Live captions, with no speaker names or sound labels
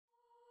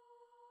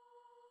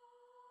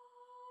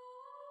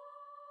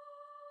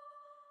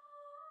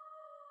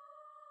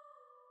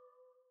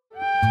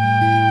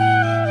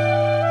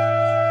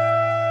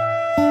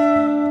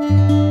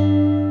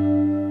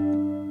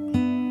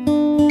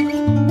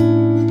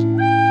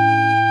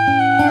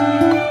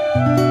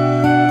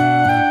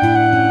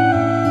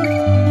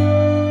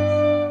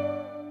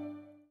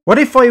What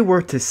if I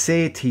were to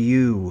say to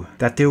you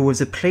that there was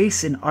a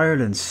place in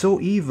Ireland so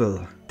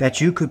evil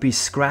that you could be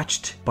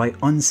scratched by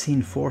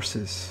unseen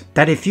forces?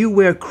 That if you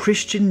wear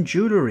Christian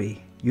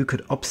jewellery, you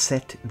could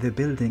upset the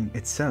building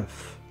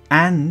itself?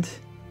 And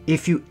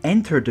if you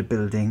enter the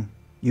building,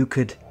 you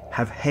could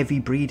have heavy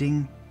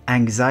breathing,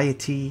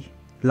 anxiety,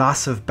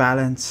 loss of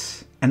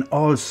balance, and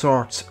all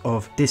sorts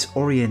of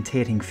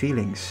disorientating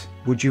feelings?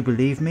 Would you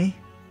believe me?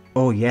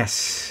 Oh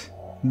yes,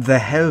 the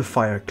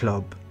Hellfire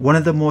Club, one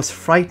of the most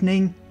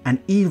frightening and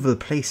evil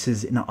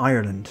places in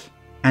Ireland,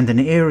 and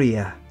an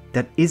area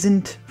that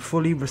isn't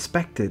fully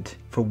respected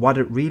for what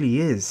it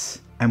really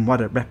is and what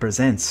it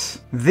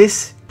represents.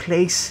 This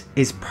place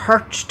is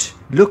perched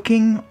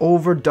looking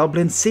over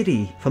Dublin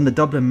city from the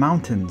Dublin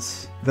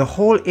mountains. The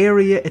whole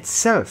area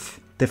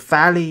itself, the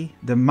valley,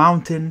 the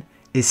mountain,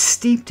 is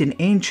steeped in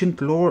ancient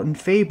lore and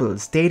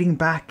fables dating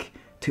back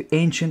to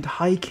ancient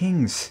high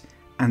kings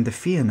and the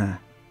Fianna.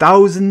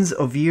 Thousands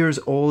of years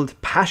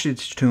old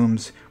passage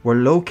tombs were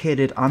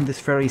located on this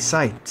very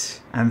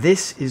site, and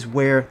this is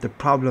where the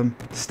problem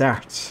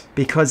starts.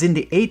 Because in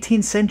the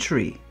 18th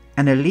century,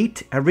 an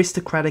elite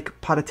aristocratic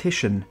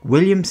politician,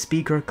 William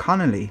Speaker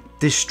Connolly,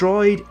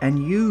 destroyed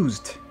and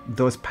used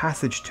those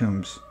passage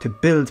tombs to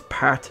build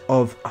part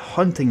of a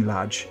hunting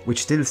lodge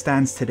which still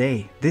stands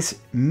today. This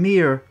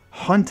mere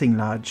hunting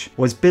lodge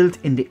was built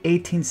in the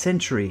 18th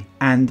century,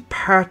 and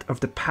part of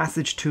the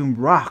passage tomb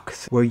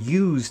rocks were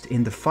used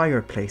in the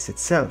fireplace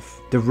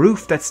itself. The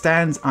roof that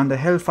stands on the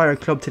Hellfire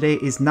Club today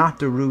is not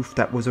the roof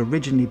that was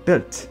originally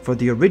built, for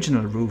the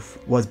original roof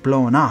was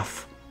blown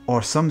off,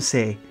 or some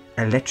say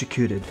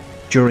electrocuted,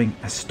 during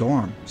a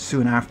storm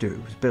soon after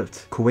it was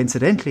built.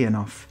 Coincidentally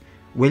enough,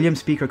 William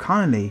Speaker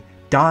Connolly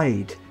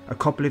died a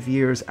couple of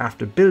years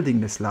after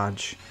building this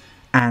lodge,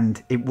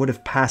 and it would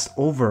have passed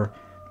over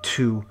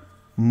to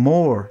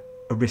more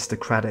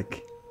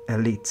aristocratic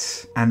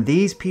elites, and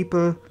these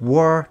people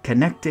were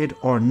connected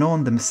or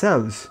known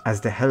themselves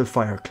as the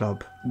Hellfire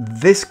Club.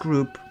 This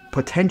group,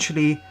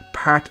 potentially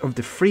part of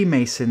the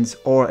Freemasons,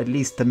 or at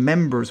least the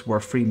members were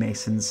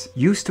Freemasons,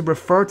 used to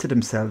refer to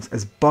themselves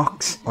as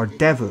bucks or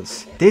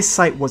devils. This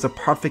site was a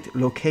perfect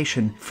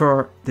location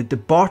for the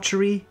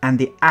debauchery and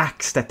the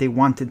acts that they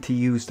wanted to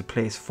use the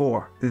place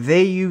for.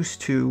 They used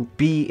to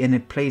be in a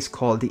place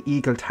called the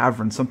Eagle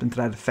Tavern, something to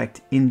that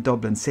effect, in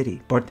Dublin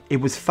City. But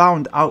it was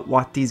found out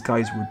what these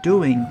guys were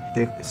doing,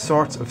 the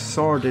sorts of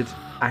sordid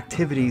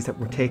activities that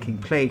were taking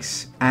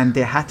place, and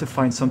they had to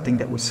find something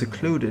that was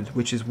secluded,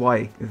 which is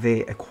why they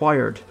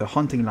acquired the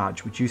hunting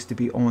lodge, which used to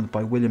be owned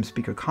by William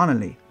Speaker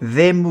Connolly.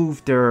 They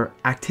moved their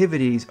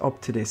activities up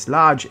to this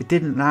lodge. It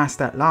didn't last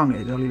that long,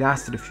 it only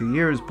lasted a few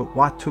years, but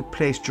what took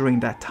place during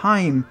that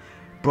time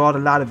brought a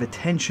lot of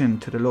attention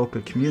to the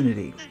local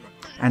community,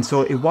 and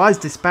so it was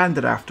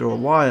disbanded after a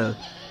while.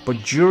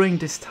 But during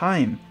this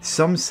time,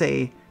 some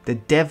say the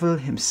devil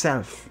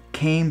himself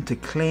came to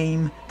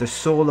claim the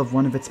soul of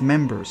one of its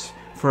members,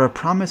 for a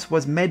promise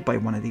was made by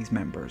one of these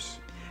members,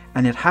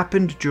 and it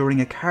happened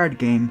during a card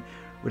game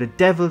where the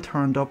devil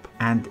turned up,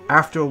 and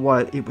after a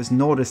while it was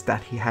noticed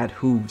that he had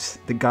hooves,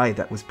 the guy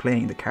that was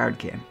playing the card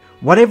game.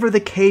 Whatever the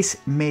case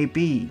may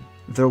be,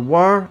 there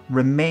were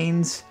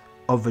remains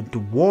of a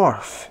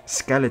dwarf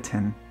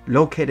skeleton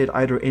located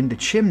either in the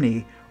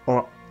chimney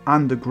or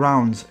on the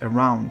grounds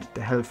around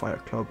the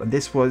Hellfire Club, and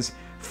this was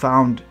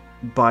found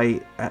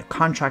by a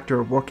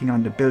contractor working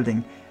on the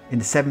building in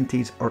the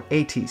 70s or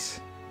 80s.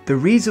 The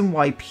reason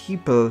why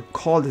people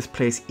call this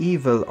place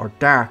evil or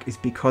dark is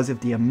because of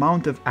the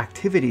amount of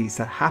activities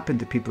that happen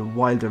to people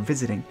while they're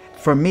visiting.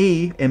 For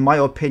me, in my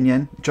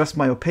opinion, just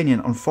my opinion,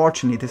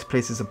 unfortunately this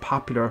place is a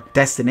popular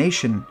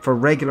destination for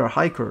regular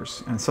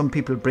hikers, and some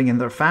people bring in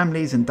their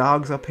families and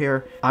dogs up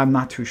here. I'm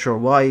not too sure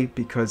why,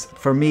 because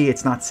for me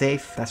it's not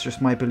safe. That's just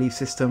my belief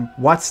system.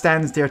 What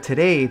stands there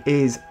today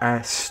is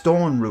a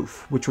stone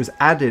roof, which was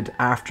added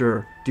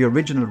after the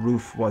original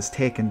roof was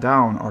taken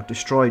down or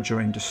destroyed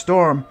during the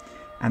storm.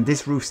 And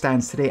this roof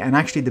stands today, and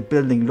actually the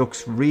building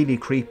looks really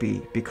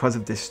creepy because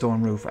of this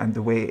stone roof and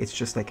the way it's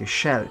just like a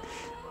shell.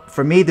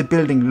 For me, the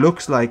building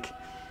looks like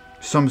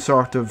some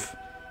sort of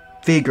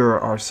figure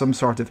or some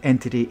sort of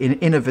entity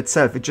in of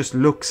itself. It just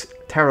looks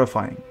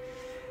terrifying.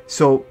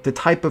 So the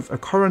type of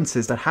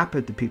occurrences that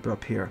happen to people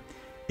up here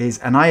is,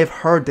 and I have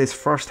heard this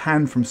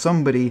firsthand from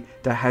somebody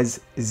that has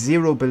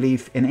zero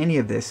belief in any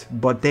of this,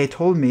 but they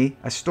told me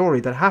a story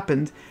that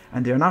happened,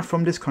 and they're not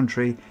from this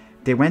country.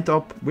 They went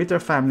up with their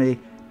family,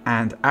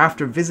 and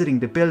after visiting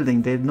the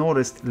building, they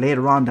noticed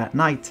later on that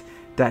night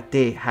that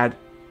they had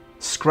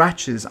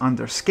scratches on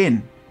their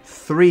skin,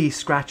 3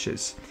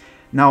 scratches.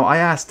 Now I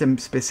asked them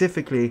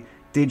specifically,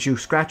 did you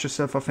scratch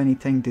yourself off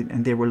anything?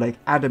 And they were like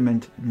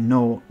adamant,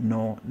 no,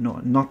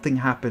 nothing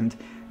happened.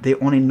 They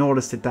only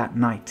noticed it that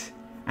night,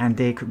 and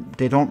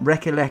they don't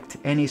recollect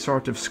any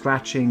sort of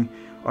scratching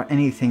or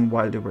anything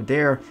while they were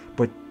there,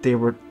 but they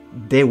were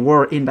they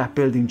were in that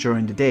building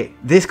during the day.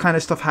 This kind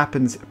of stuff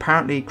happens.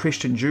 Apparently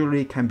Christian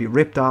jewelry can be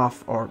ripped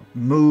off or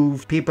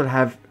moved. People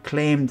have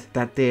claimed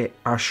that they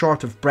are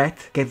short of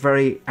breath, get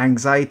very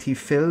anxiety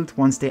filled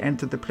once they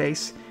enter the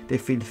place. They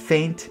feel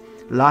faint.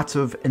 Lots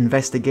of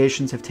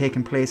investigations have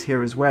taken place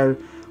here as well,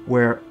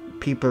 where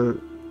people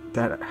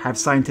that have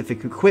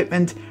scientific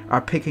equipment are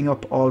picking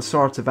up all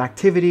sorts of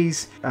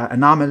activities,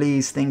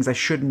 anomalies, things that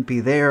shouldn't be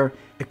there.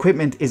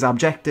 Equipment is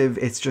objective,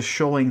 it's just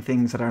showing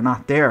things that are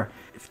not there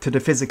to the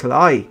physical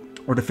eye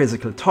or the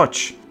physical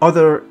touch.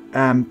 Other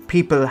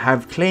people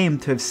have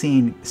claimed to have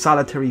seen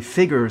solitary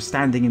figures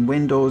standing in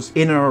windows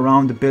in or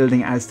around the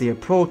building as they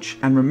approach.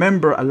 And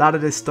remember, a lot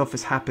of this stuff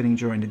is happening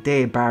during the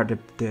day, bar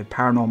the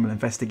paranormal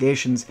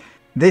investigations.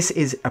 This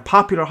is a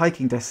popular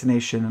hiking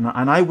destination,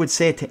 and I would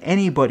say to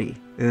anybody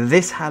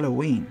this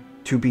Halloween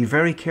to be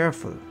very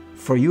careful,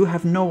 for you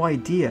have no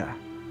idea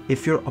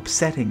if you're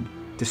upsetting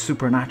the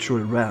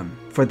supernatural realm.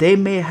 For they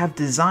may have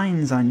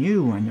designs on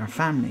you and your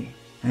family,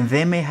 and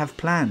they may have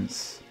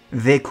plans.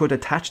 They could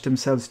attach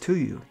themselves to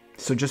you.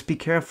 So just be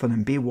careful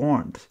and be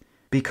warned,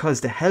 because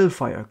the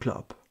Hellfire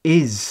Club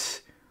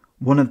is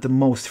one of the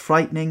most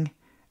frightening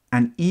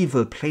and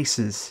evil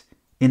places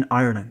in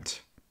Ireland.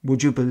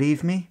 Would you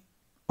believe me?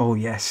 Oh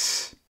yes.